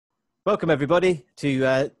Welcome everybody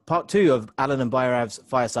to part two of Alan and Bhairav's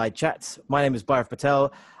Fireside Chats. My name is Bhairav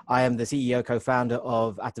Patel. I am the CEO, co-founder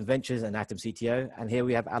of Atom Ventures and Atom CTO. And here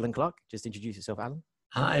we have Alan Clark. Just introduce yourself, Alan.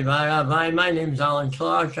 Hi, Bhairav. Hi, my name is Alan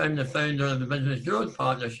Clark. I'm the founder of the Business Growth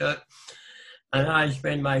Partnership, and I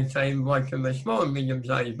spend my time working with small and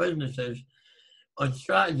medium-sized businesses on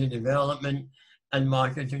strategy development and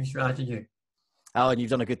marketing strategy. Oh, and you've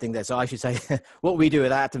done a good thing there. So I should say what we do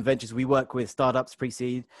at Atom Ventures, we work with startups,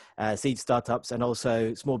 pre-seed, seed startups, and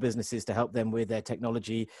also small businesses to help them with their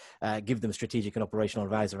technology, give them strategic and operational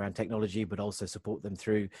advice around technology, but also support them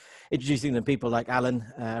through introducing them people like Alan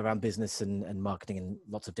around business and marketing in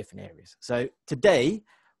lots of different areas. So today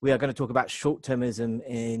we are going to talk about short-termism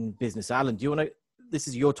in business. Alan, this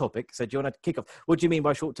is your topic, so do you want to kick off? What do you mean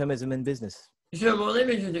by short-termism in business? Sure, well, let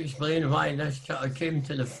me just explain why this came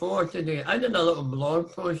to the fore today. I did a little blog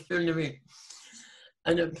post during the week,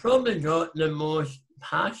 and it probably got the most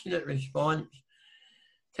passionate response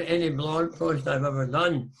to any blog post I've ever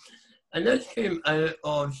done. And this came out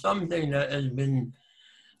of something that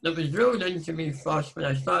was drilled into me first when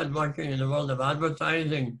I started working in the world of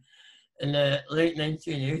advertising in the late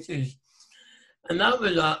 1980s. And that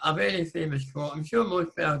was a very famous quote. I'm sure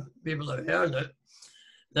most people have heard it,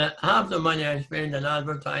 that half the money I spend in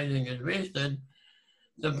advertising is wasted.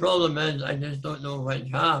 The problem is I just don't know which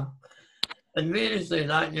half. And variously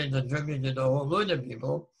that gets attributed to a whole load of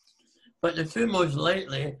people. But the two most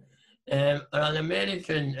likely are an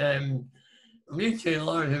American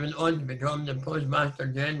retailer who went on to become the Postmaster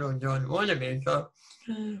General, John Wanamaker,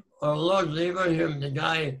 or Lord Leverhulme, the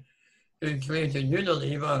guy who created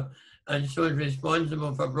Unilever and so is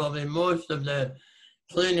responsible for probably most of the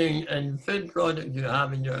cleaning and food products you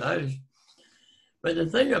have in your house. But the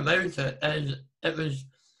thing about it is, it was,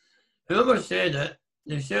 whoever said it,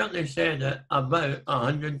 they certainly said it about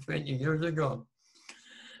 120 years ago.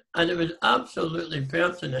 And it was absolutely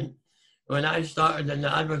pertinent when I started in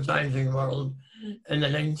the advertising world in the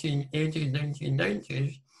 1980s,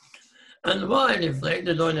 1990s. And what I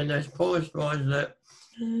reflected on in this post was that,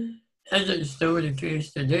 is it still the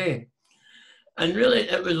case today? And really,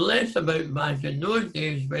 it was less about back in those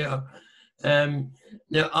days where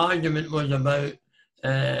the argument was about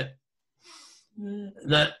that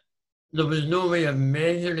there was no way of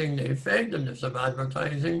measuring the effectiveness of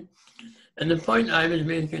advertising. And the point I was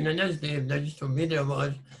making in this day of digital media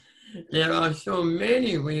was there are so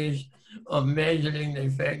many ways of measuring the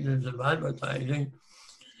effectiveness of advertising.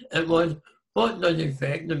 It was, what does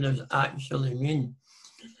effectiveness actually mean?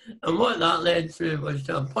 And what that led to was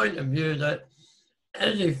to a point of view that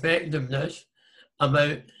is effectiveness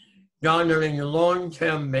about garnering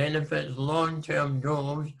long-term benefits, long-term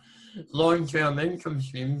goals, long-term income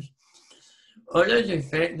streams, or is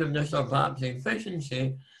effectiveness or perhaps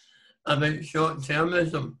efficiency about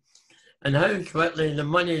short-termism and how quickly the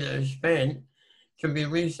money that is spent can be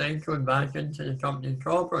recycled back into the company's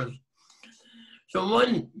coffers? So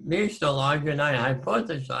one may still argue, and I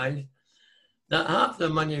hypothesize, that half the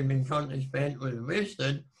money being currently spent was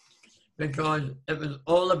wasted because it was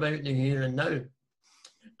all about the here and now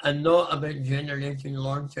and not about generating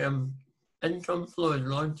long-term income flows,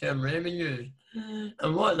 long-term revenues.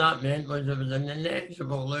 And what that meant was it was an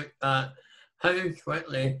inexorable look at how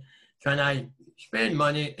quickly can I spend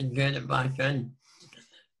money and get it back in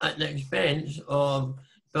at the expense of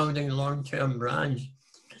building long-term brands.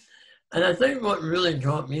 And I think what really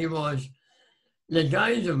got me was the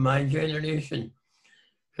guys of my generation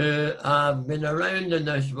who have been around in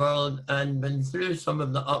this world and been through some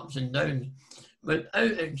of the ups and downs,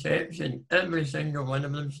 without exception, every single one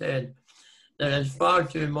of them said there is far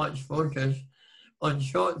too much focus on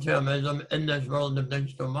short-termism in this world of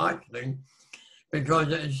digital marketing because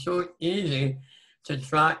it is so easy to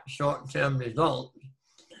track short-term results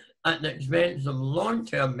at the expense of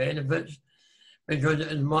long-term benefits because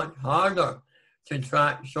it is much harder to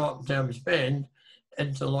track short-term spend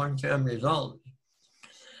into long-term results.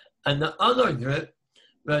 And the other group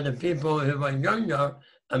were the people who were younger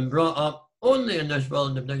and brought up only in this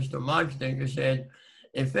world of digital marketing who said,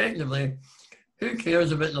 effectively, who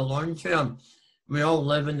cares about the long term? We all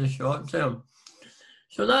live in the short term.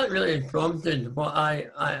 So that really prompted what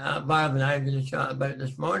Bhairav and I are going to chat about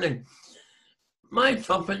this morning. My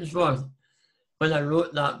tuppence worth when I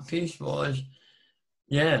wrote that piece was,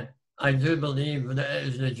 yeah, I do believe that it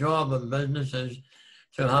is the job of businesses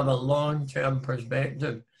to have a long-term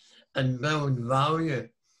perspective and build value,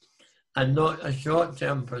 and not a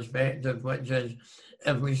short-term perspective, which is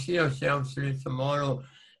if we see ourselves through tomorrow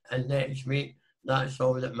and next week, that's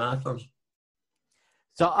all that matters.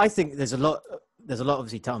 So I think there's a lot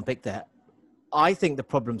obviously to unpick there. I think the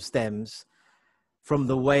problem stems from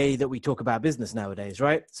the way that we talk about business nowadays,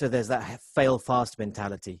 right? So there's that fail fast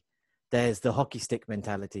mentality. There's the hockey stick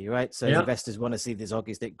mentality, right? So investors want to see this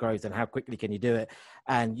hockey stick growth and how quickly can you do it?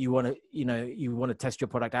 And you want to, you want to test your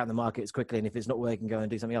product out in the market as quickly. And if it's not working, go and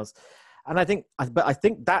do something else. And I think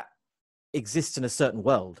that exists in a certain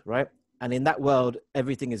world, right? And in that world,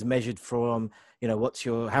 everything is measured from,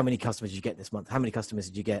 how many customers did you get this month? How many customers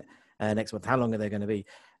did you get next month? How long are they going to be?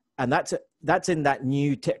 And that's in that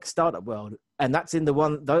new tech startup world. And that's in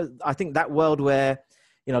I think that world where,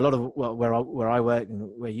 a lot of where I work and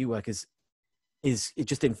where you work is it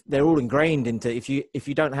just, they're all ingrained into, if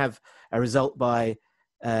you don't have a result by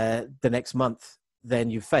the next month,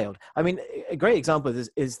 then you've failed. I mean, a great example of this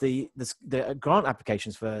is the grant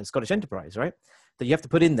applications for Scottish Enterprise, right? That you have to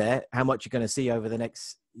put in there how much you're going to see over the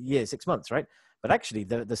next year, 6 months, right? But actually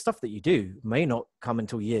the stuff that you do may not come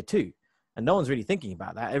until year 2. And no one's really thinking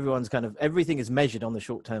about that. Everything is measured on the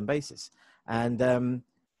short-term basis. And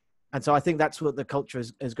so I think that's what the culture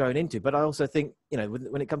has grown into. But I also think,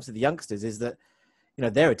 when it comes to the youngsters, is that,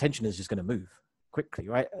 their attention is just going to move quickly,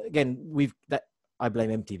 right? Again, I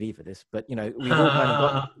blame MTV for this, but,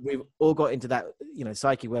 we've all got into that,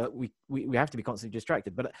 psyche where we have to be constantly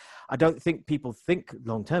distracted. But I don't think people think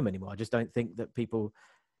long-term anymore. I just don't think that people,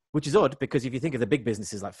 which is odd, because if you think of the big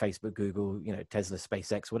businesses like Facebook, Google, Tesla,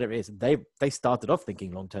 SpaceX, whatever it is, they started off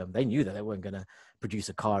thinking long-term. They knew that they weren't going to produce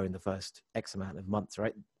a car in the first X amount of months,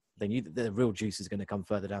 right? They knew that the real juice is going to come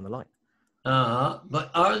further down the line.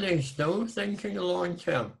 But are they still thinking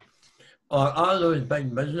long-term? Or are those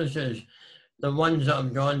big businesses the ones that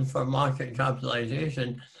have gone for market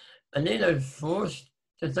capitalization, and they're now forced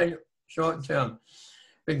to think short-term?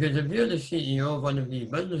 Because if you're the CEO of one of these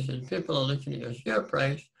businesses, people are looking at your share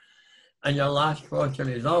price and your last quarter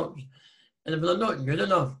results, and if they're not good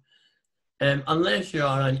enough, unless you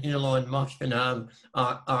are an Elon Musk and have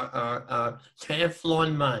a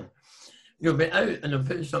Teflon man, you'll be out and they'll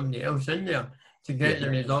put somebody else in there to get the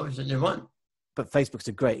results that they want. But Facebook's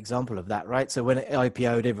a great example of that, right? So when it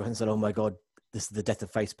IPO'd, everyone said, oh my God, this is the death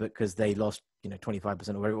of Facebook, because they lost, 25%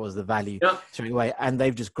 or whatever it was, the value straight away. And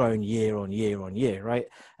they've just grown year on year on year, right?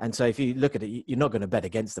 And so if you look at it, you're not going to bet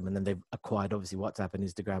against them. And then they've acquired, obviously, WhatsApp and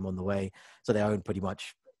Instagram on the way. So they own pretty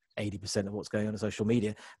much 80% of what's going on social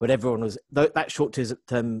media. But everyone was, that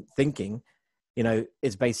short-term thinking,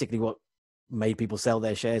 is basically what made people sell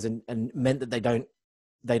their shares and meant that they're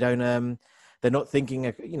not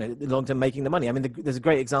thinking, long-term making the money. I mean, there's a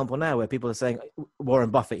great example now where people are saying,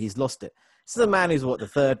 Warren Buffett, he's lost it. This is a man who's the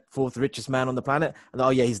third, fourth richest man on the planet. And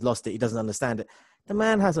he's lost it. He doesn't understand it. The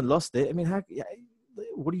man hasn't lost it. I mean,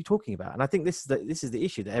 what are you talking about? And I think this is the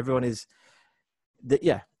issue, that everyone is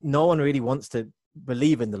no one really wants to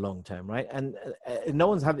believe in the long term, right? And no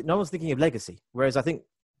one's thinking of legacy. Whereas I think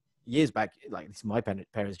years back, like this is my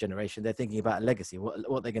parents' generation, they're thinking about a legacy,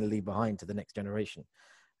 what they're going to leave behind to the next generation,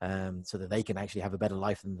 so that they can actually have a better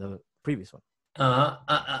life than the previous one.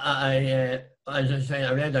 As I say,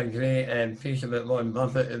 I read a great piece about Warren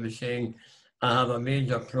Buffett. It was saying, I have a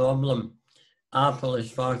major problem. Apple is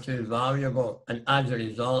far too valuable, and as a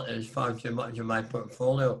result, it's far too much of my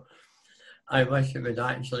portfolio. I wish it would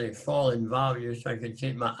actually fall in value so I could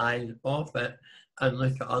take my eyes off it and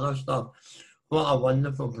look at other stuff. What a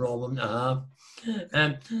wonderful problem to have.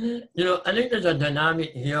 I think there's a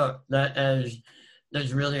dynamic here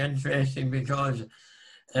that's really interesting, because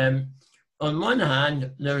on one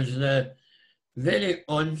hand, there's the very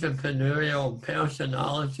entrepreneurial,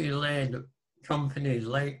 personality-led companies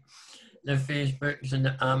like the Facebooks and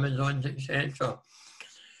the Amazons, etc.,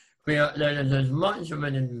 where there is as much of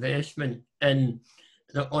an investment in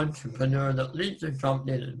the entrepreneur that leads the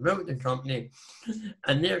company, that built the company,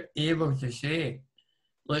 and they're able to say,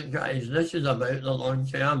 look guys, this is about the long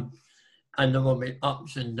term, and there will be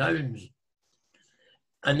ups and downs.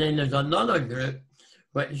 And then there's another group,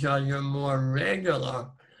 which are your more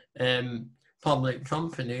regular public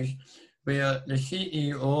companies, where the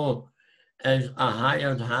CEO is a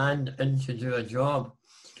hired hand in to do a job,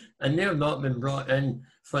 and they've not been brought in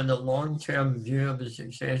for the long-term view of the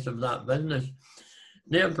success of that business.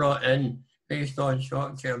 They're brought in based on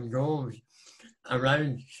short-term goals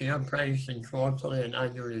around share price and quarterly and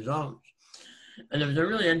annual results. And it was a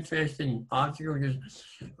really interesting article, because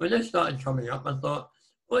when this started coming up, I thought,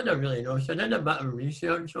 what do I really know? So I did a bit of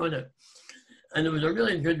research on it. And there was a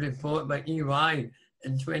really good report by EY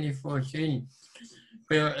in 2014,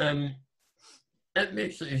 where it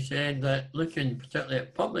basically said that, looking particularly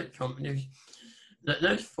at public companies, that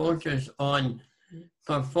this focus on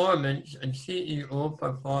performance and CEO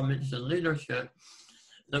performance and leadership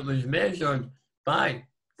that was measured by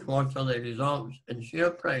quarterly results and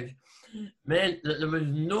share price meant that there was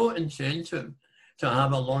no incentive to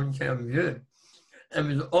have a long-term view. It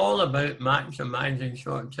was all about maximizing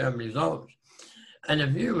short-term results. And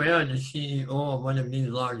if you were the CEO of one of these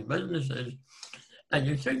large businesses and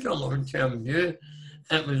you took a long-term view,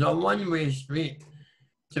 it was a one-way street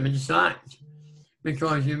to be sacked,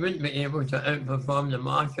 because you wouldn't be able to outperform the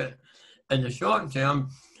market in the short term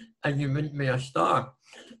and you wouldn't be a star.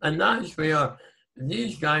 And that's where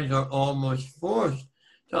these guys are almost forced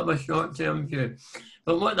to have a short-term view.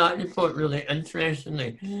 But what that report really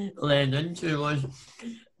interestingly led into was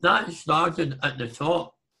that started at the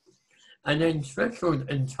top and then trickled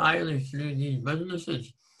entirely through these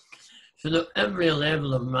businesses. So that every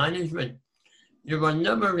level of management, you were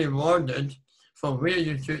never rewarded for where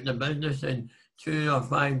you took the business in 2 or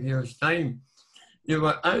 5 years' time. You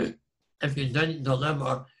were out if you didn't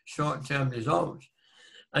deliver short-term results.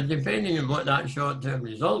 And depending on what that short-term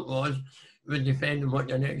result was, would depend on what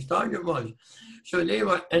your next target was. So they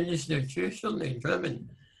were institutionally driven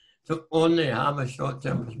to only have a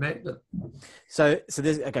short-term perspective. So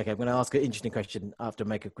this, okay, I'm going to ask an interesting question after I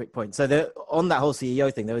make a quick point. So on that whole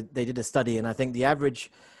CEO thing, they did a study, and I think the average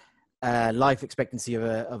life expectancy of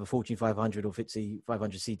a Fortune 500 or FTSE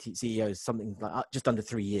 500 CEO is something like just under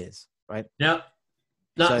 3 years, right? Yeah,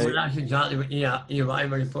 that's exactly what EY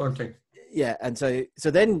were reporting. Yeah, and so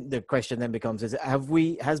then the question then becomes: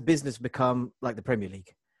 has business become like the Premier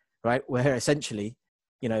League, right? Where essentially,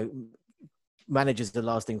 managers are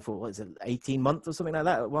lasting for, what is it, 18 months or something like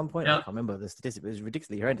that at one point? Yeah. I can't remember the statistic, but it was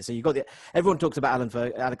ridiculously horrendous. So you got everyone talks about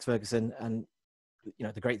Alex Ferguson and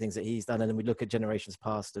the great things that he's done, and then we look at generations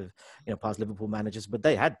past of past Liverpool managers, but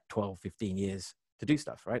they had 12, 15 years to do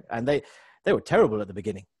stuff, right? And they were terrible at the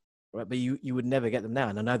beginning, right? But you would never get them now,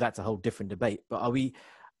 and I know that's a whole different debate. But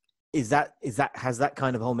has that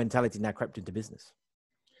kind of whole mentality now crept into business?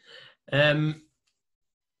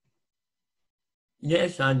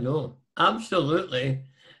 Yes and no. Absolutely.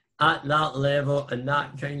 At that level and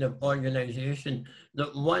that kind of organization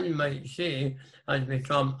that one might say has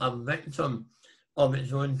become a victim of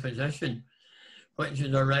its own position, which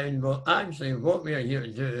is around, well, actually what we're here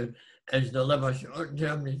to do is deliver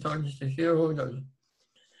short-term returns to shareholders.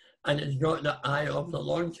 And it's got the eye of the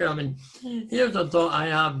long term. And here's a thought I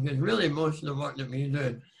have, because really most of the work that we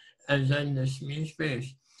do is in the SME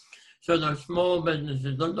space. So they're small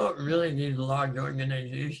businesses, they're not really these large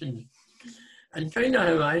organizations. And kind of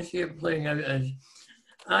how I see it playing out is,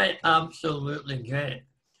 I absolutely get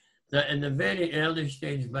that in the very early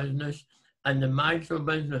stage business and the micro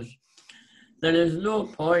business, there is no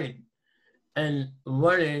point in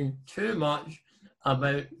worrying too much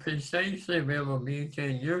about precisely where we'll be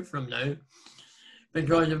 10 years from now,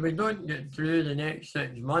 because if we don't get through the next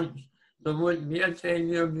 6 months, there won't be a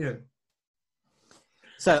 10-year view.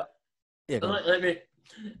 So, yeah,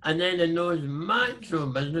 and then in those macro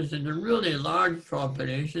businesses, the really large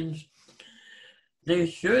corporations, they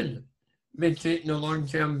should be taking a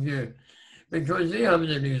long-term view, because they have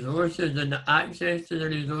the resources and the access to the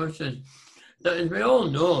resources that, as we all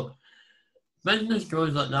know, business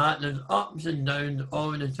goes like that. There's ups and downs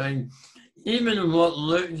all the time. Even in what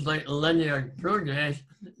looks like linear progress,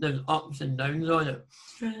 there's ups and downs on it.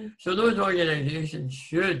 So those organizations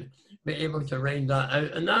should be able to ride that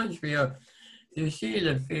out. And that's where you see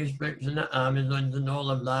the Facebooks and the Amazons and all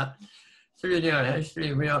of that through their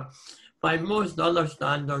history, where by most other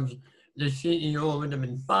standards, the CEO would have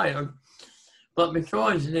been fired. But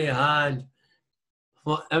because they had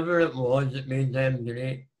whatever it was that made them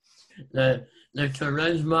great, the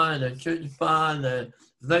charisma, the chutzpah, the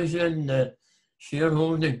vision, the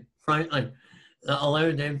shareholding, frankly, that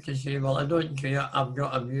allowed them to say, well, I don't care, I've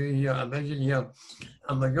got a view here, a vision here,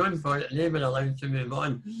 and we're going for it, and they've been allowed to move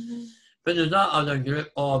on. But there's that other group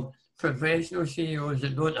of professional CEOs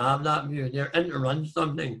that don't have that view. They're in to run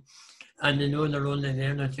something, and they know they're only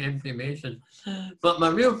there on a temporary basis. But my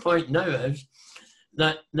real point now is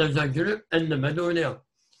that there's a group in the middle there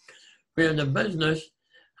where the business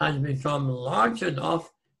has become large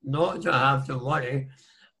enough not to have to worry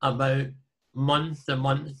about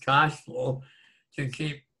month-to-month cash flow to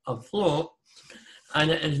keep afloat,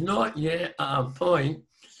 and it is not yet at a point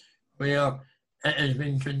where it has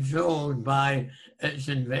been controlled by its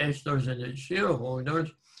investors and its shareholders.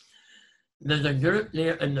 There's a group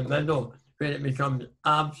there in the middle where it becomes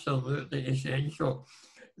absolutely essential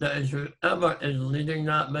that is whoever is leading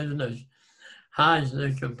that business has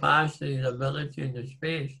the capacity, the ability, and the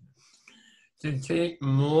space to take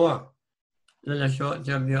more than a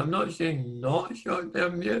short-term view. I'm not saying not a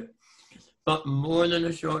short-term view, but more than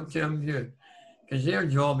a short-term view, because their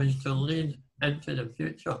job is to lead into the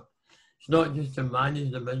future. It's not just to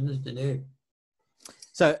manage the business today.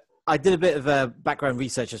 So I did a bit of background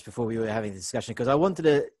research just before we were having the discussion, because I wanted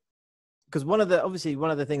to, because one of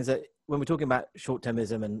the things that when we're talking about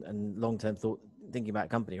short-termism and long-term thinking about a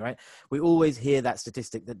company, right? We always hear that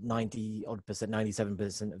statistic that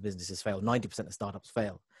 97% of businesses fail, 90% of startups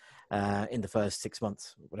fail in the first 6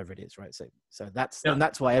 months, whatever it is, right? So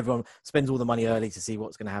that's why everyone spends all the money early to see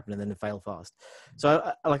what's going to happen and then they fail fast.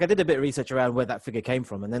 So I did a bit of research around where that figure came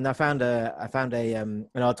from, and then I found an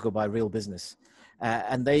article by Real Business,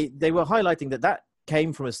 and they were highlighting that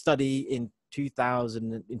came from a study in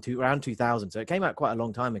 2000, around 2000. So it came out quite a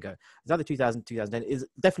long time ago. It's either 2000, 2010, is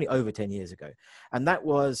definitely over 10 years ago. And that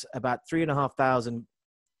was about 3,500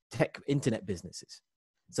 tech internet businesses.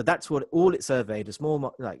 So that's what all it surveyed, a small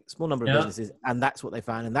number of businesses. And that's what they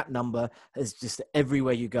found. And that number is just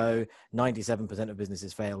everywhere you go, 97% of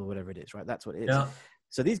businesses fail or whatever it is, right? That's what it is. Yeah.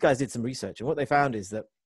 So these guys did some research, and what they found is that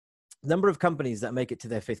the number of companies that make it to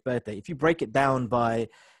their 5th birthday, if you break it down by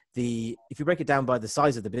the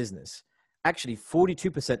size of the business, actually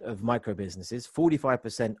 42% of micro businesses,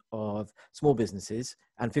 45% of small businesses,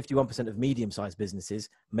 and 51% of medium-sized businesses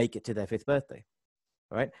make it to their 5th birthday.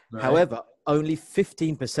 Right? However, only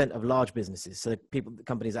 15% of large businesses, so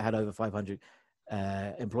companies that had over 500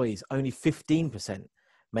 employees, only 15%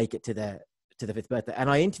 make it to their 5th birthday. And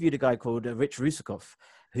I interviewed a guy called Rich Rusakov,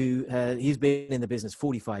 who he's been in the business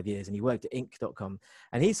 45 years, and he worked at Inc.com.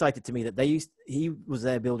 And he cited to me that he was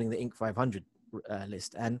there building the Inc. 500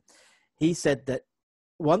 list, and he said that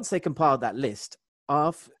once they compiled that list,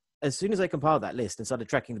 as soon as they compiled that list and started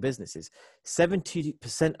tracking the businesses,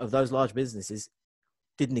 70% of those large businesses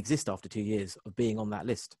didn't exist after 2 years of being on that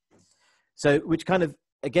list. So, which kind of,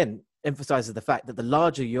 again, emphasizes the fact that the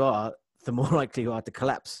larger you are, the more likely you are to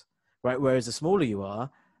collapse, right? Whereas the smaller you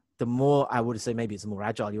are, the more, I would say, maybe it's the more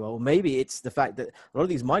agile you are, or maybe it's the fact that a lot of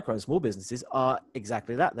these micro and small businesses are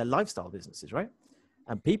exactly that. They're lifestyle businesses, right?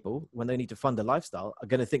 And people, when they need to fund a lifestyle, are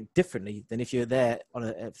going to think differently than if you're there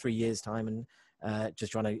on 3 years' time and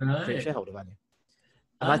just trying to create shareholder value.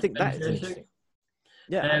 And I think that is interesting.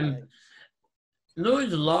 Yeah.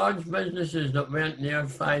 Those large businesses that weren't there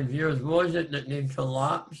 5 years, was it that they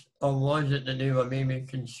collapsed, or was it that they were maybe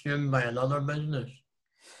consumed by another business?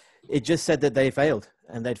 It just said that they failed,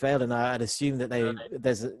 and they'd failed, and I'd assume that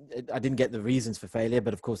I didn't get the reasons for failure,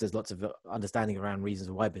 but of course there's lots of understanding around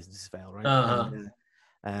reasons why businesses fail, right?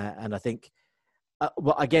 And I think,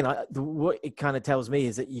 what it kind of tells me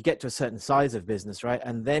is that you get to a certain size of business, right?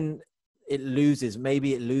 And then it loses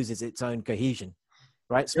its own cohesion,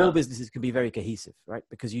 right? Small businesses can be very cohesive, right?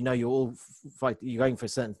 Because you're all you're going for a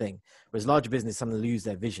certain thing, whereas larger businesses suddenly lose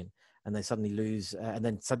their vision, and they suddenly lose, and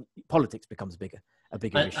then politics becomes a bigger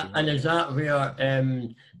issue. And is that where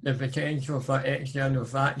the potential for external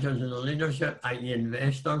factors in the leadership, i.e.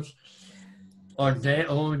 investors or debt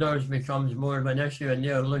holders, becomes more of an issue, and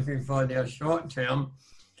they're looking for their short term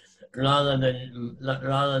rather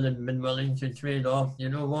than being willing to trade off, you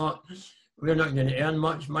know what, we're not going to earn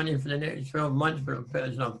much money for the next 12 months, but it'll put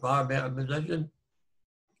us in a far better position?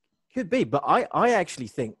 Could be, but I actually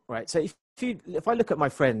think, right, so if I look at my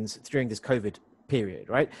friends during this COVID period,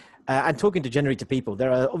 right, and talking generally to people,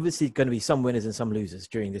 there are obviously going to be some winners and some losers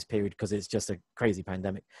during this period because it's just a crazy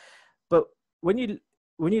pandemic. But when you're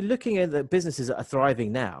looking at the businesses that are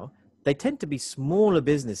thriving now, they tend to be smaller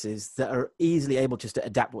businesses that are easily able just to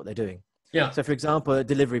adapt what they're doing. Yeah. So, for example, a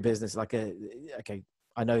delivery business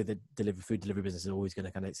I know the food delivery business is always going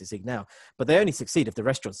to kind of succeed now, but they only succeed if the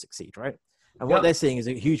restaurants succeed, right? And what they're seeing is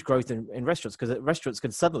a huge growth in restaurants, because restaurants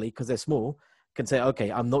can suddenly, because they're small, can say,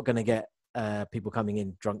 okay, I'm not going to get people coming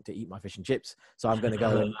in drunk to eat my fish and chips, so I'm going to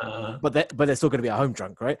go and, but they're still going to be at home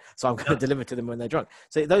drunk, right? So I'm going to deliver to them when they're drunk.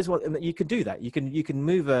 So you can do that. You can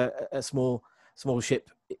move a small ship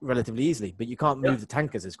relatively easily, but you can't move the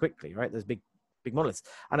tankers as quickly, right? There's big monoliths.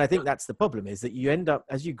 And I think that's the problem, is that you end up,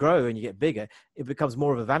 as you grow and you get bigger, it becomes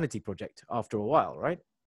more of a vanity project after a while, right?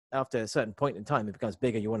 After a certain point in time, it becomes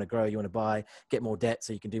bigger. You want to grow, you want to buy, get more debt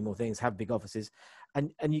so you can do more things, have big offices.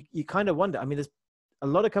 And you kind of wonder, I mean, there's a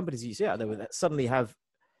lot of companies you see out there that suddenly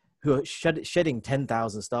who are shedding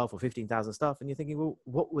 10,000 staff or 15,000 staff. And you're thinking, well,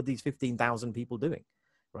 what were these 15,000 people doing?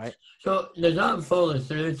 Right. So does that follow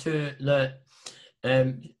through to that?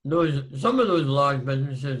 Some of those large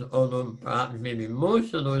businesses, although perhaps maybe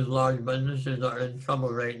most of those large businesses that are in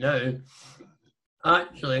trouble right now,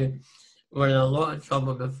 actually were in a lot of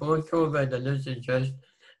trouble before COVID, and this has just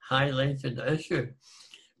highlighted the issue.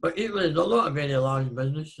 But there's a lot of very large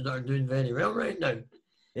businesses that are doing very well right now.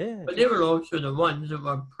 Yeah. But they were also the ones that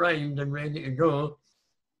were primed and ready to go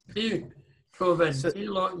pre-COVID,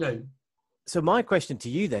 pre-lockdown. So my question to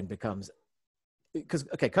you then becomes, because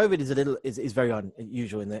COVID is very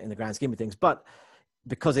unusual in the grand scheme of things, but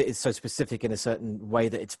because it is so specific in a certain way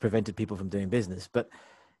that it's prevented people from doing business. But,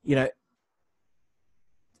 you know,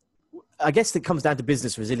 I guess it comes down to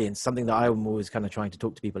business resilience, something that I'm always kind of trying to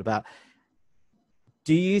talk to people about.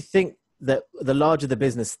 Do you think that the larger the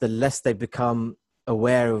business, the less they become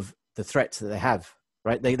aware of the threats that they have,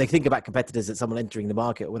 right? They think about competitors at someone entering the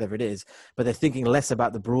market or whatever it is, but they're thinking less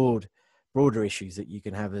about the broader issues that you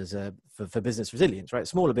can have as for business resilience, right?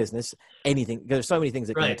 Smaller business, anything, there's so many things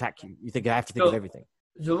that can attack you. You think I have to think of everything.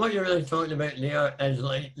 So what you're really talking about there is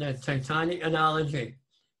like the Titanic analogy.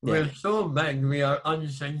 We're so big, we are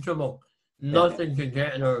unsinkable. Nothing can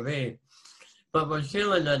get in our way. But we're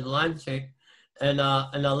sailing the Atlantic in a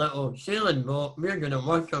little sailing boat. We're going to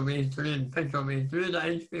work our way through and pick our way through the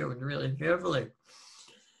ice field really carefully.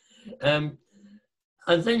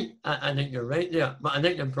 I think you're right there, but I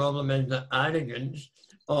think the problem is the arrogance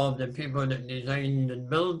of the people that design and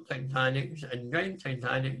build Titanics and guide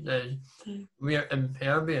Titanics is we're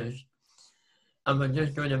impervious and we're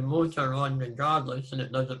just going to motor on regardless and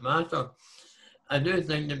it doesn't matter. I do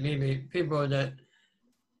think that maybe people that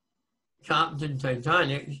captain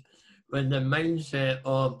Titanics with the mindset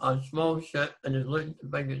of a small ship and is looking to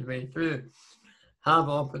pick its way through have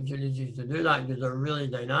opportunities to do that because they're really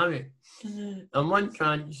dynamic. And one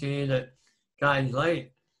can't say that guys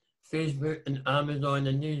like Facebook and Amazon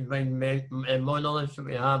and these big monoliths that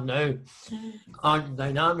we have now aren't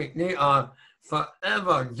dynamic. They are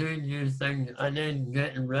forever doing new things and then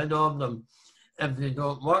getting rid of them if they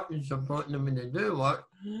don't work and supporting them when they do work.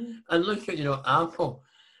 And look at, Apple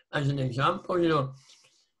as an example,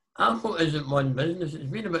 Apple isn't one business. It's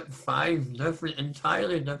been about 5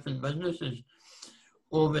 entirely different businesses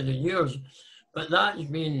over the years. But that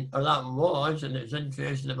was, and it's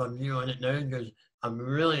interesting if I'm new on it now because I'm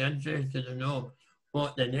really interested to know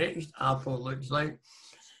what the next Apple looks like.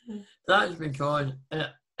 That's because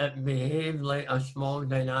it behaved like a small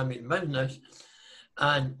dynamic business.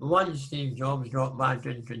 And once Steve Jobs got back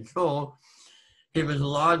in control, he was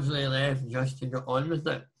largely left just to get on with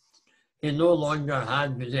it. He no longer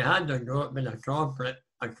had, because he had to grow up in a corporate,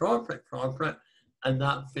 and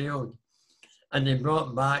that failed. And they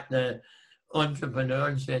brought back the entrepreneur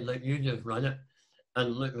and said, look, you just run it,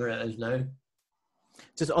 and look where it is now.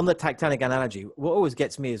 Just on the Titanic analogy, what always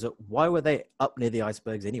gets me is that why were they up near the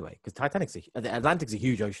icebergs anyway? Because the Atlantic's a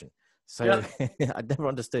huge ocean. So I never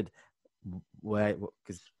understood why.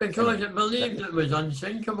 Because it believed it was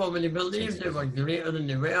unsinkable, when they believed they were greater than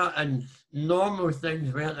they were, and normal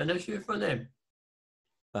things weren't an issue for them.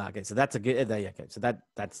 Okay, so that's a good, okay, so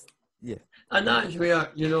that's, yeah. And that's where,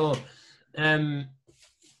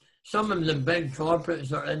 some of the big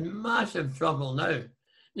corporates are in massive trouble now.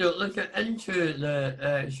 Look into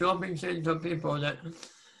the shopping centre people that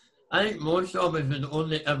I think most of us would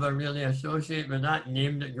only ever really associate with that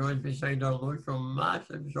name that goes beside our local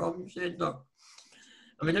massive shopping centre.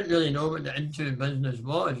 And we didn't really know what the Into business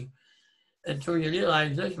was until you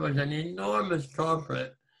realise this was an enormous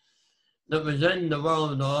corporate that was in the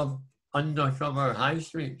world of undercover high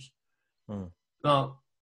streets. Well,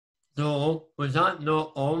 so was that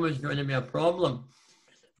not always going to be a problem?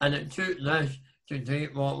 And it took this to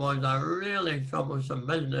take what was a really troublesome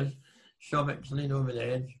business, shove it clean over the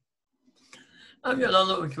edge. I've got a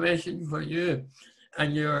little question for you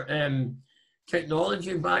and your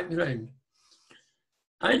technology background.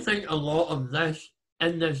 I think a lot of this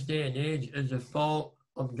in this day and age is the fault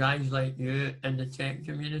of guys like you in the tech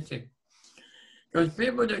community. Because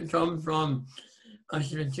people that come from a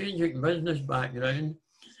strategic business background,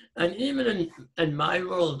 and even in my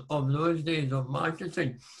world of those days of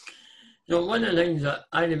marketing, one of the things that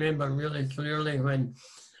I remember really clearly when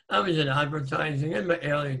I was in advertising in my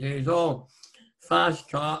early days, fast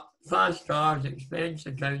cars, expense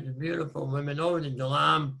accounts, beautiful women, all the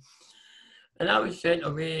glam. And I was sent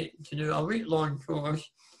away to do a week-long course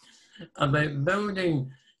about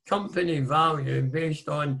building company value based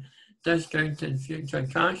on discounted future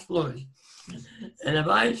cash flows. And if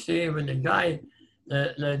I say when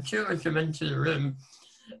the tutor came into the room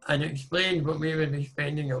and explained what we would be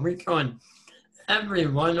spending a week on, every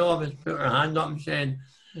one of us put our hand up and said,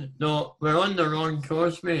 no, we're on the wrong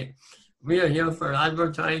course, mate. We are here for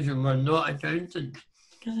advertising, we're not accountants.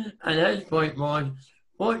 And his point was,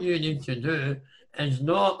 what you need to do is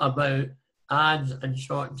not about ads and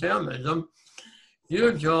short-termism.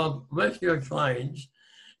 Your job with your clients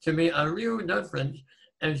to make a real difference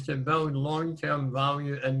is to build long-term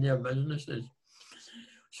value in their businesses.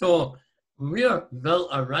 So we're built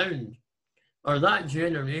around, or that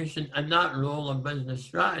generation and that role of business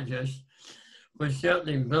strategist was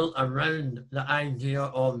certainly built around the idea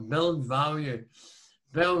of build value,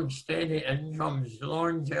 build steady incomes,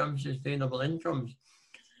 long-term sustainable incomes.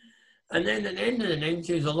 And then at the end of the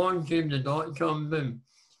 90s, along came the dot-com boom.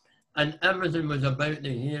 And everything was about the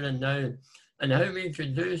here and now. And how we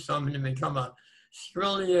could do something and become a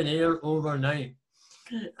trillionaire overnight.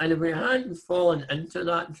 And if we hadn't fallen into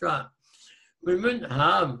that trap, we wouldn't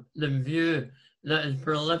have the view that has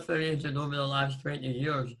proliferated over the last 20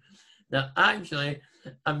 years that actually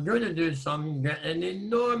I'm going to do something, get an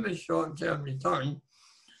enormous short-term return,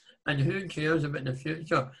 and who cares about the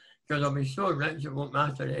future? Because I'll be so rich it won't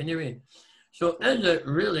matter anyway. So is it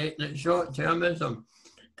really that short-termism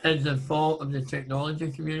is the fault of the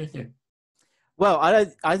technology community? Well,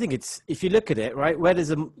 I think it's, if you look at it, right, where does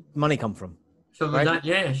the money come from? So was Right? that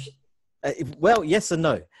yes? Well, yes and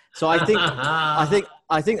no. So I think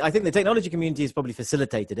the technology community has probably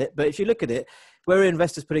facilitated it. But if you look at it, where are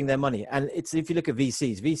investors putting their money? And it's, if you look at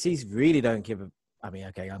VCs really don't give a, I mean,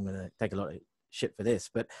 okay, I'm going to take a lot of shit for this,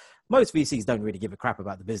 but most VCs don't really give a crap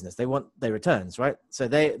about the business. They want their returns, right? So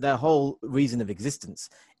their whole reason of existence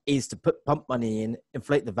is to pump money in,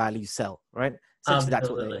 inflate the value, sell, right? Essentially, that's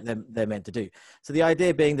what they're meant to do. So the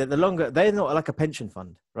idea being that the longer, they're not like a pension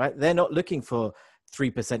fund, right? They're not looking for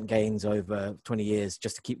 3% gains over 20 years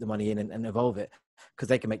just to keep the money in and evolve it, because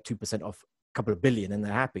they can make 2% off a couple of billion and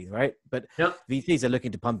they're happy, right? But VCs are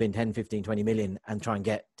looking to pump in 10, 15, 20 million and try and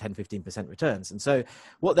get 10, 15% returns. And so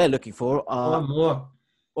what they're looking for are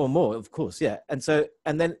or more, of course. Yeah. And so,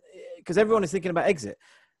 and then, because everyone is thinking about exit,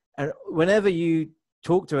 and whenever you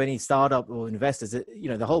talk to any startup or investors, you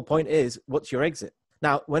know, the whole point is, what's your exit?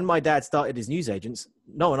 Now, when my dad started his news agents,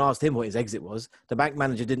 no one asked him what his exit was. The bank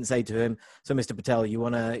manager didn't say to him, so Mr. Patel, you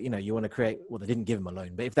want to create, well, they didn't give him a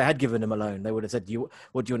loan, but if they had given him a loan, they would have said,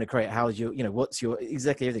 what do you want to create? How's your, you know, what's your,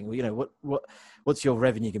 exactly everything, you know, what's your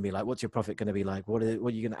revenue going to be like? What's your profit going to be like? What are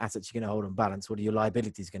you going to, assets you're going to hold on balance? What are your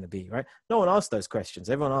liabilities going to be, right? No one asks those questions.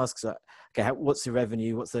 Everyone asks, okay, what's the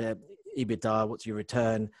revenue? What's the EBITDA? What's your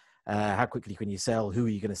return? How quickly can you sell? Who are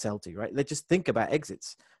you going to sell to, right? They just think about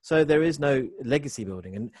exits. So there is no legacy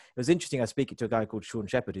building. And it was interesting. I was speaking to a guy called Sean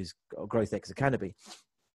Shepherd, who's got Growth X Academy,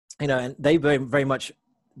 you know, and they very much,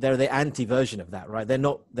 they're the anti-version of that, right? They're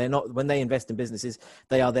not, when they invest in businesses,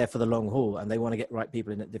 they are there for the long haul and they want to get right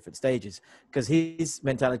people in at different stages, because his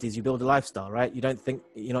mentality is you build a lifestyle, right? You don't think,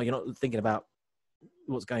 you know, you're not thinking about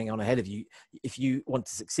what's going on ahead of you. If you want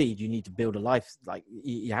to succeed, you need to build a life. Like,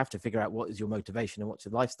 you have to figure out what is your motivation and what's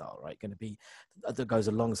your lifestyle, right, going to be that goes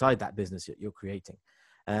alongside that business that you're creating.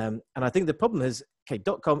 And I think the problem is, okay,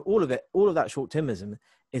 .com, all of that short-termism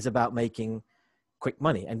is about making quick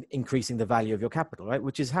money and increasing the value of your capital, right?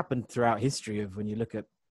 Which has happened throughout history of, when you look at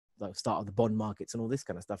the start of the bond markets and all this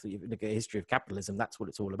kind of stuff, that you look at the history of capitalism, that's what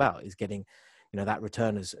it's all about, is getting, you know, that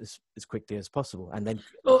return as quickly as possible. And then,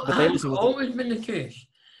 well, that's always been the case.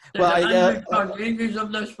 Well, the Carnegies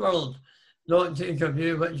of this world don't take a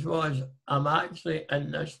view which was, I'm actually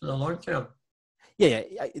in this for the long term. Yeah.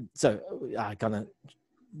 So I kind of,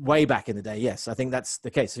 way back in the day, yes, I think that's the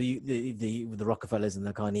case. So the Rockefellers and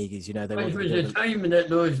the Carnegies, you know, they which was the time that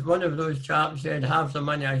one of those chaps said, half the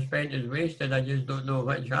money I spent is wasted, I just don't know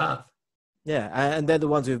which half. Yeah, and they're the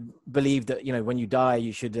ones who believe that, you know, when you die,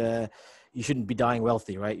 you shouldn't be dying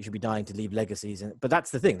wealthy, right? You should be dying to leave legacies. But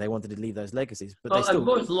that's the thing, they wanted to leave those legacies. But they still,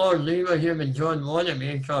 both Lord Leverhulme and John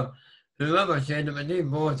Wanamaker, whoever said it, but they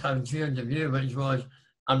both have shared the view, which was,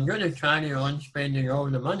 I'm going to carry on spending all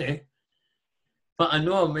the money, but I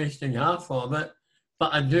know I'm wasting half of it,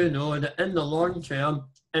 but I do know that in the long term,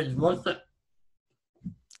 it's worth it.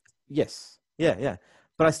 Yes. Yeah.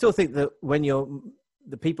 But I still think that when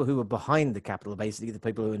the people who are behind the capital, basically the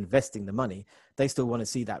people who are investing the money, they still want to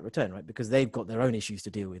see that return, right? Because they've got their own issues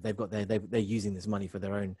to deal with. They're using this money for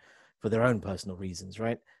their own personal reasons,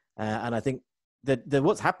 right? And I think that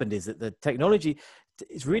what's happened is that the technology,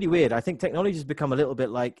 it's really weird. I think technology has become a little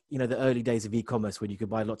bit like, you know, the early days of e-commerce, when you could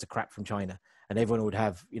buy lots of crap from China and everyone would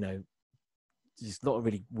have, you know, just a lot of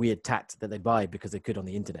really weird tat that they buy because they could on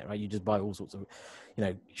the internet, right? You just buy all sorts of, you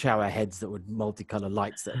know, shower heads that would multicolor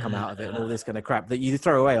lights that come out of it and all this kind of crap that you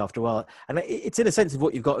throw away after a while. And it's in a sense of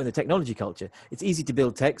what you've got in the technology culture. It's easy to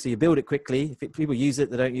build tech, so you build it quickly. If people use it,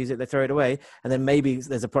 they don't use it, they throw it away. And then maybe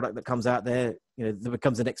there's a product that comes out there, you know, that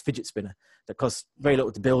becomes the next fidget spinner that costs very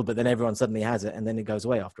little to build, but then everyone suddenly has it and then it goes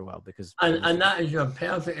away after a while because. And that is your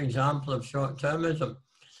perfect example of short-termism.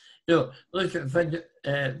 You know, look at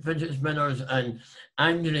fidget spinners and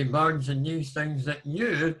Angry Birds and these things that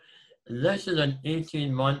this is an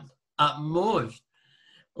 18-month at most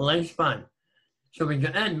lifespan. So we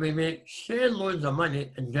get in, we make share loads of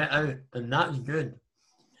money and get out, and that's good.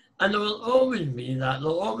 And there will always be that.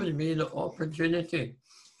 There'll always be the opportunity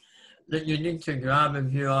that you need to grab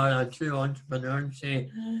if you are a true entrepreneur and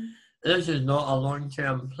say, this is not a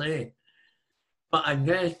long-term play. But I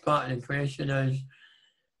guess part of the question is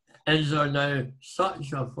there now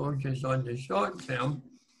such a focus on the short term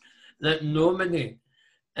that nobody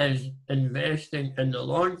is investing in the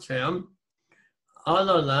long term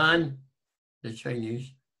other than the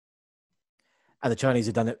Chinese? And the Chinese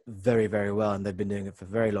have done it very, very well, and they've been doing it for a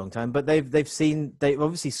very long time. But they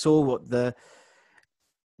obviously saw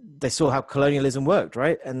they saw how colonialism worked,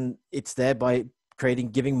 right? And it's there by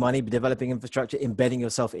giving money, developing infrastructure, embedding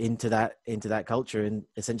yourself into that culture, and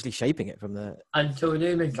essentially shaping it from the. Until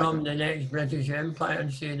they become the next British Empire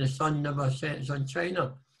and say the sun never sets on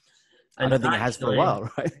China. And I don't think it has for a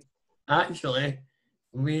while, right? Actually,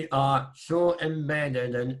 we are so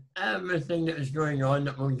embedded in everything that is going on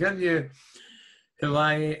that will give you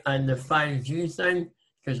Hawaii and the 5G thing,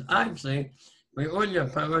 because actually we own your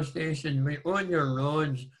power station, we own your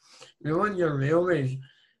roads, we own your railways,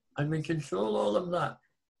 and we control all of that.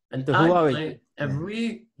 And The actually, if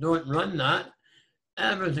we don't run that,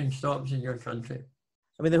 everything stops in your country.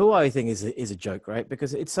 I mean, the Huawei thing is a joke, right?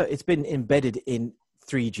 Because it's been embedded in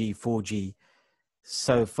 3G, 4G,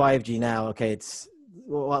 so 5G now. Okay,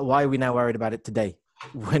 why are we now worried about it today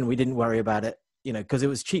when we didn't worry about it? Because it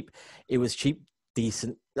was cheap. It was cheap,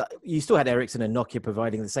 decent. You still had Ericsson and Nokia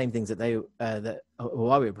providing the same things that that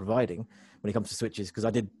Huawei were providing when it comes to switches. Because I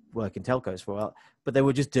did work in telcos for a while, but they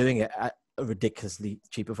were just doing it at a ridiculously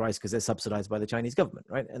cheaper price because they're subsidized by the Chinese government,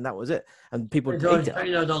 right? And that was it. And people because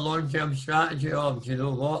China, the long-term strategy of,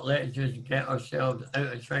 let's just get ourselves out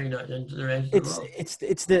of China and into the rest of the world.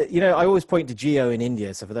 It's the I always point to Jio in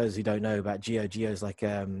India. So for those who don't know about Jio's like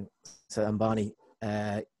so Ambani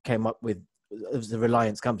came up with. It was the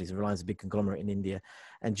Reliance companies. Reliance is a big conglomerate in India,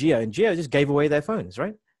 and Jio just gave away their phones,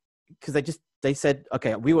 right? Because they said,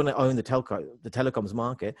 okay, we want to own the telecoms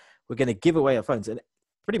market. We're going to give away our phones, and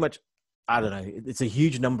pretty much, I don't know. It's a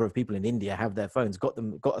huge number of people in India have their phones, got a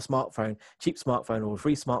smartphone, cheap smartphone or a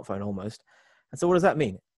free smartphone almost. And so, what does that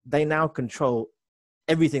mean? They now control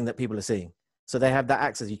everything that people are seeing. So they have that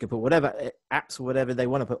access. You can put whatever apps or whatever they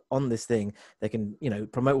want to put on this thing. They can,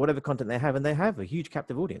 promote whatever content they have, and they have a huge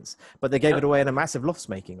captive audience. But they gave it away in a massive loss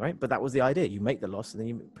making, right? But that was the idea. You make the loss and then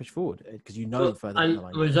you push forward because further down the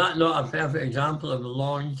line. Was that not a perfect example of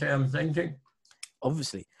long-term thinking?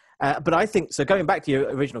 Obviously. But I think, so going back to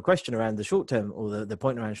your original question around the short term or the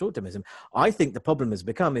point around short-termism, I think the problem has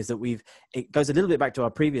become is that it goes a little bit back to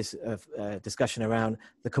our previous discussion around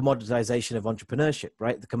the commoditization of entrepreneurship,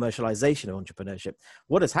 right? The commercialization of entrepreneurship.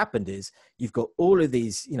 What has happened is you've got all of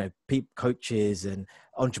these, coaches and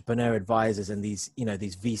entrepreneur advisors and these,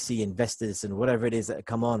 these VC investors and whatever it is that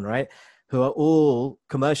come on, right? Who are all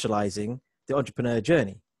commercializing the entrepreneur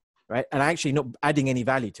journey, right? And actually not adding any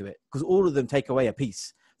value to it because all of them take away a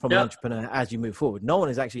piece from an entrepreneur as you move forward. No one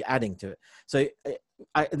is actually adding to it. So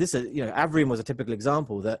Avrim was a typical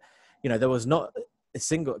example that, there was not a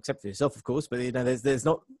single, except for yourself, of course, but there's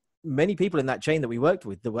not many people in that chain that we worked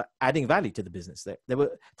with that were adding value to the business. They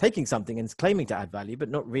were taking something and claiming to add value, but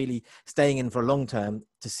not really staying in for a long term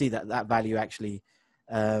to see that value actually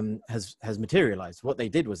has materialized. What they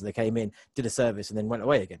did was they came in, did a service, and then went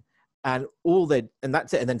away again. And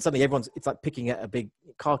that's it. And then suddenly it's like picking at a big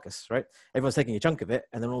carcass, right? Everyone's taking a chunk of it,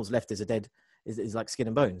 and then all's left is is like skin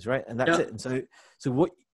and bones, right? And that's it. And so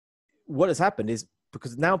what has happened is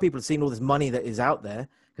because now people have seen all this money that is out there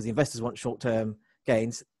because the investors want short-term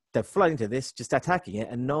gains, they're flooding to this, just attacking it,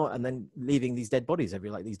 and then leaving these dead bodies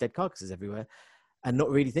these dead carcasses everywhere, and not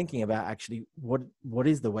really thinking about actually what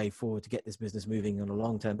is the way forward to get this business moving on a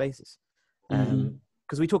long-term basis.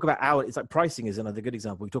 Because we talk about it's like pricing is another good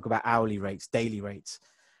example. We talk about hourly rates, daily rates,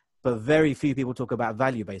 but very few people talk about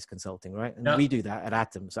value-based consulting, right? And we do that at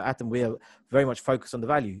Atom. So Atom, we are very much focused on the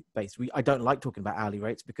value-based. I don't like talking about hourly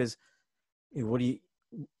rates because you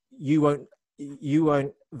won't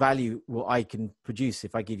value what I can produce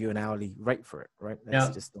if I give you an hourly rate for it, right?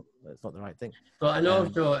 That's not the right thing. But and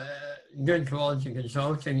also, good quality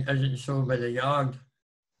consulting isn't sold by the yard.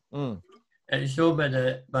 It's sold by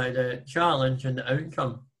the challenge and the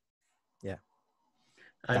outcome. Yeah.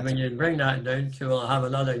 And when you bring that down to, I'll have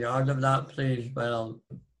another yard of that, please. Well,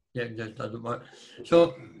 it just doesn't work.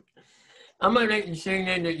 So, am I right in saying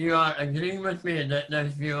then that you are agreeing with me that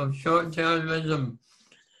this view of short-termism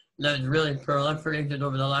that's really proliferated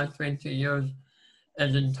over the last 20 years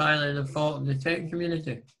is entirely the fault of the tech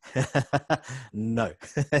community? No,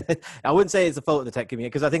 I wouldn't say it's the fault of the tech community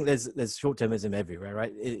because I think there's short-termism everywhere,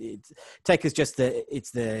 right? Tech is just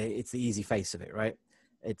the easy face of it, right?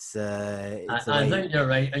 I think you're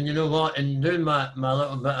right, and you know what? In doing my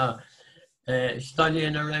little bit of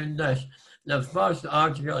studying around this, the first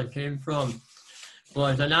article I came from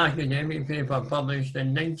was an academic paper published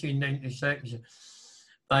in 1996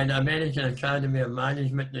 by the American Academy of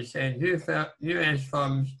Management that said US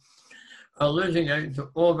firms are losing out to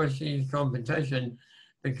overseas competition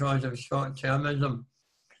because of short-termism.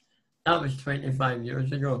 That was 25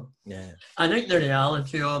 years ago. Yeah. I think the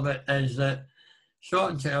reality of it is that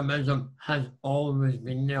short-termism has always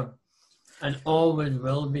been there and always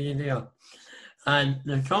will be there. And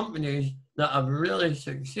the companies that have really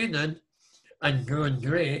succeeded and grown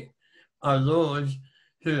great are those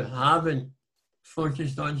who haven't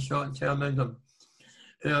focused on short-termism,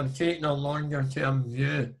 who have taken a longer-term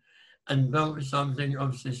view and built something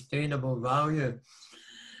of sustainable value.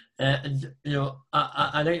 And, you know,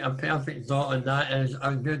 I think a perfect thought on that is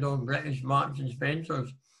our good old British Marks and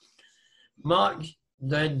Spencers. Marks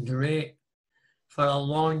did great for a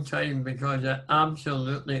long time because it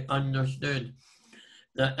absolutely understood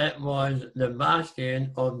that it was the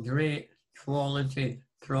bastion of great quality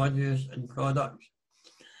produce and products.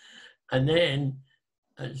 And then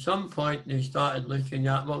at some point they started looking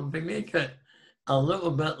at, well, if we make it a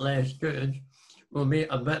little bit less good, we'll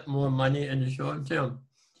make a bit more money in the short term.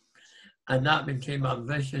 And that became a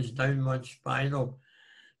vicious downward spiral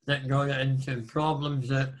that got it into problems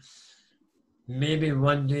that maybe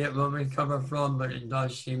one day it will recover from, but it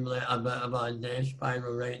does seem like a bit of a death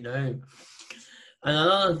spiral right now. And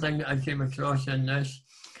another thing that I came across in this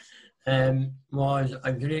was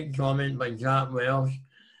a great comment by Jack Welch.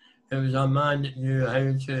 It was a man that knew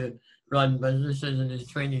how to run businesses in his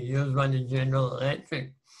 20 years running General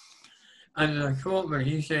Electric. And there's a quote where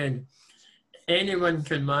he said, anyone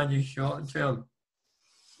can manage short term.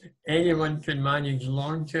 Anyone can manage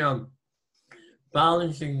long term.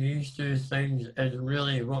 Balancing these two things is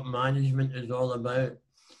really what management is all about.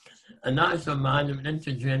 And that's a man that went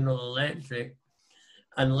into General Electric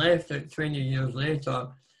and left it 20 years later,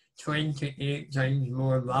 28 times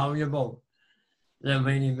more valuable than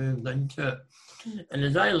when he moved into it. And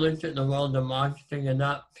as I looked at the world of marketing and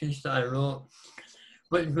that piece that I wrote,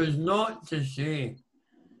 which was not to say,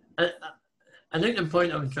 I think the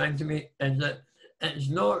point I was trying to make is that it's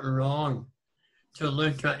not wrong to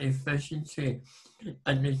look at efficiency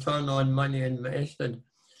and return on money invested,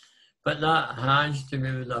 but that has to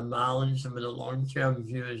be with a balance and with a long-term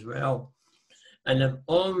view as well. And if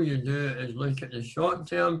all you do is look at the short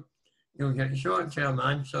term, you'll get short-term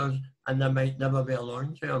answers and there might never be a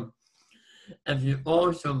long-term. If you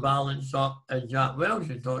also balance up, as Jack Welch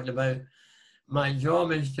was talking about, my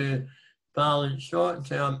job is to balance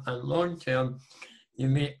short-term and long-term, you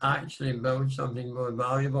may actually build something more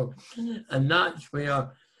valuable. And that's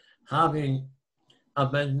where having a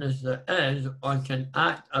business that is or can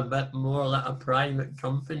act a bit more like a private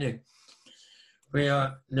company,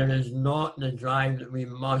 where there is not the drive that we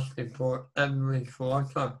must report every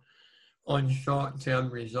quarter on short-term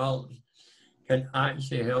results, can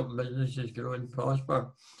actually help businesses grow and prosper.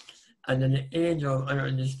 And in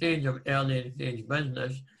the stage of early stage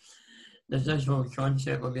business, there's this whole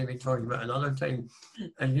concept we'll maybe talk about another time,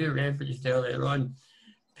 and you referenced earlier on,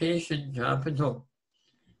 patient capital.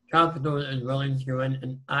 Capital that is willing to go in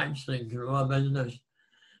and actually grow a business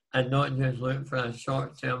and not just look for a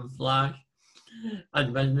short-term flash.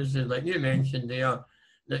 And businesses, like you mentioned there,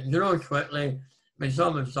 that grow quickly, but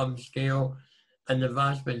some of some scale, and the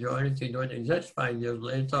vast majority don't exist 5 years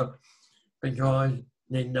later because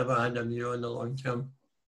they never had a view on the long term.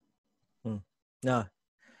 No.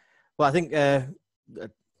 Well, I think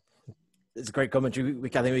it's a great commentary. I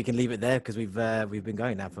think we can leave it there because we've been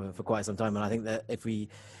going now for quite some time, and I think that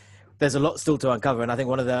there's a lot still to uncover. And I think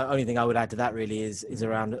one of the only thing I would add to that really is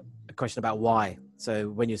around a question about why. So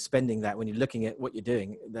when you're spending that, when you're looking at what you're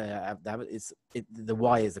doing, the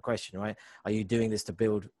why is the question, right? Are you doing this to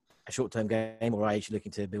build a short-term game, or are you actually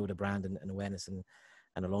looking to build a brand and awareness and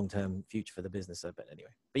a long-term future for the business? But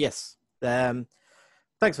anyway, but yes,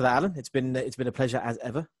 thanks for that, Alan. It's been a pleasure as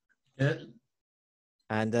ever. Yeah.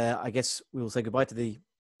 And I guess we will say goodbye to the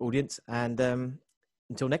audience and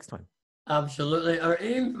until next time. Absolutely. Our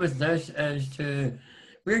aim with this is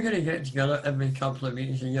we're going to get together every couple of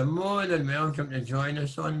weeks, and you're more than welcome to join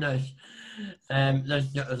us on this.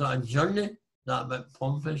 There's a journey, that a bit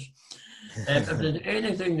pompous. If there's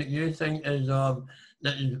anything that you think is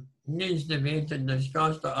that needs debated,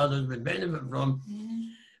 discussed, or others would benefit from,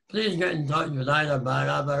 please get in touch with either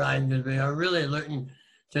Bhairav or I, because we are really looking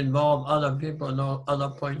to involve other people and other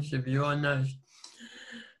points of view on this.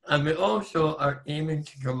 And we also are aiming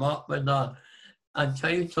to come up with a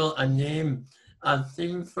title, a name, a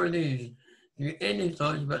theme for these. If you have any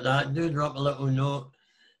thoughts about that, do drop a little note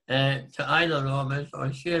to either of us,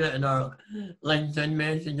 or share it in our LinkedIn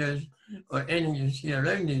messages, or anything you see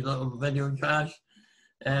around these little video casts.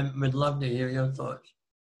 We'd love to hear your thoughts.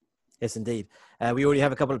 Yes, indeed. We already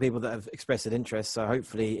have a couple of people that have expressed an interest. So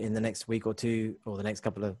hopefully in the next week or two, or the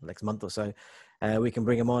next month or so, we can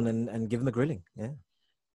bring them on and give them a grilling. Yeah.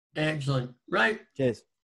 Excellent. Right. Cheers.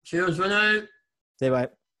 Cheers for now. See you, bye.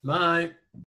 Bye.